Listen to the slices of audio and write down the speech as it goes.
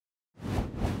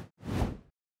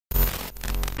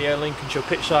Yeah, Lincolnshire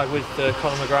pitch side with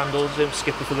Conor McGrandles,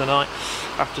 skipper for the night,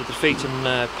 after defeat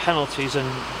and penalties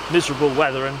and miserable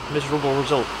weather and miserable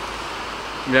result.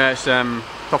 Yeah, it's a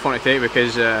tough one to take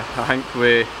because I think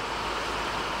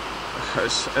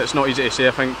it's not easy to say.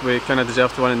 I think we kind of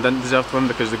deserved to win and didn't deserve to win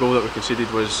because the goal that we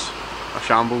conceded was a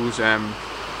shambles.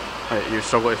 You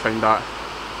struggle to find that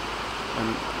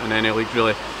in any league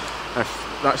really.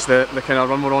 If that's the kind of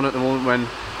run we're on at the moment, when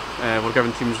we're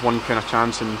giving teams one kind of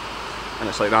chance and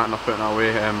it's like that and they're putting it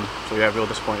away. So yeah, real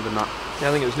disappointed in that. Yeah,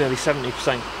 I think it was nearly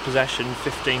 70% possession,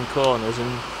 15 corners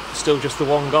and still just the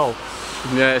one goal.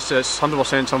 Yeah, it's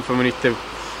 100% something we need to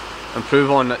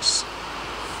improve on.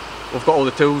 We've got all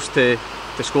the tools to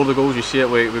score the goals. You see it,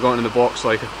 we got in the box,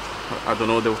 like, I don't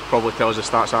know, they'll probably tell us the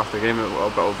stats after the game,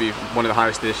 but it'll be one of the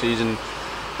highest of the season.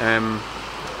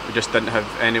 We just didn't have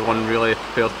anyone really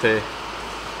prepared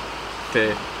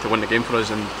to win the game for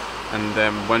us, and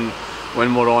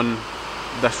when we're on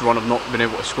this run of not being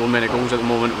able to score many goals at the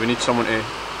moment, we need someone to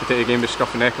take the game by scruff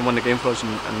of the neck and win the game for us,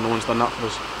 and no one's done that for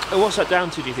us. What's that down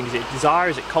to, do you think? Is it desire,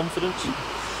 is it confidence?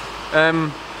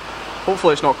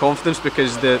 Hopefully it's not confidence,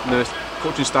 because the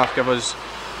coaching staff give us,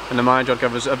 and the manager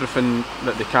give us everything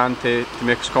that they can to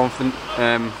make us confident.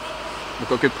 We've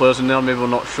got good players in there, maybe we're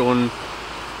not showing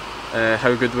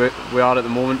how good we are at the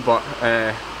moment, but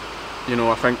you know,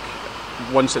 I think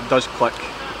once it does click,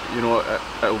 you know,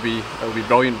 it'll be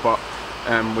brilliant, but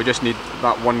we just need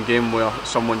that one game where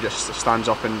someone just stands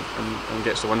up and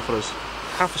gets the win for us.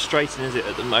 How frustrating is it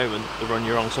at the moment, the run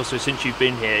you're on? So since you've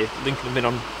been here, Lincoln have been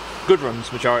on good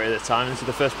runs majority of the time, and this is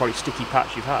the first probably sticky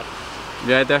patch you've had.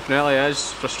 Yeah, definitely it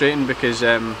is frustrating, because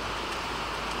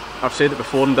I've said it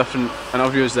before in different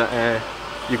interviews that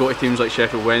you go to teams like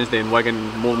Sheffield Wednesday and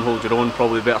Wigan, more than hold your own,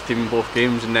 probably the better team in both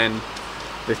games, and then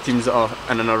the teams that are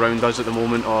in and around us at the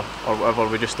moment or whatever,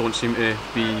 we just don't seem to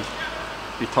be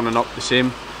turning up the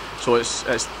same. So it's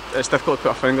difficult to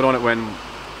put a finger on it when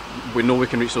we know we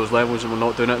can reach those levels and we're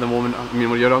not doing it at the moment. I mean,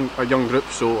 we're a young group,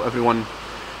 so everyone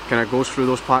kind of goes through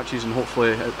those patches, and hopefully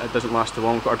it doesn't last too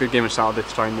long. We've got a good game on Saturday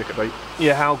to try and make it right.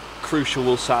 Yeah, how crucial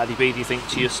will Saturday be, do you think,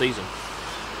 to your season?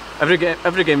 Every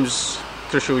game's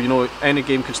crucial. You know, any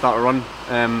game can start a run,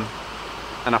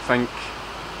 and I think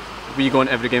we go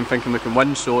into every game thinking we can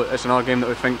win, so it's another game that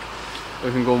we think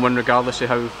we can go and win regardless of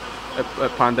how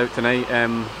it panned out tonight.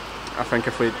 I think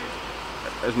if we,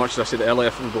 as much as I said earlier,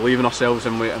 if we believe in ourselves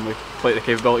and we play to the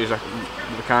capabilities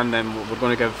we can, then we're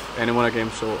going to give anyone a game,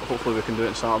 so hopefully we can do it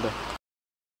on Saturday.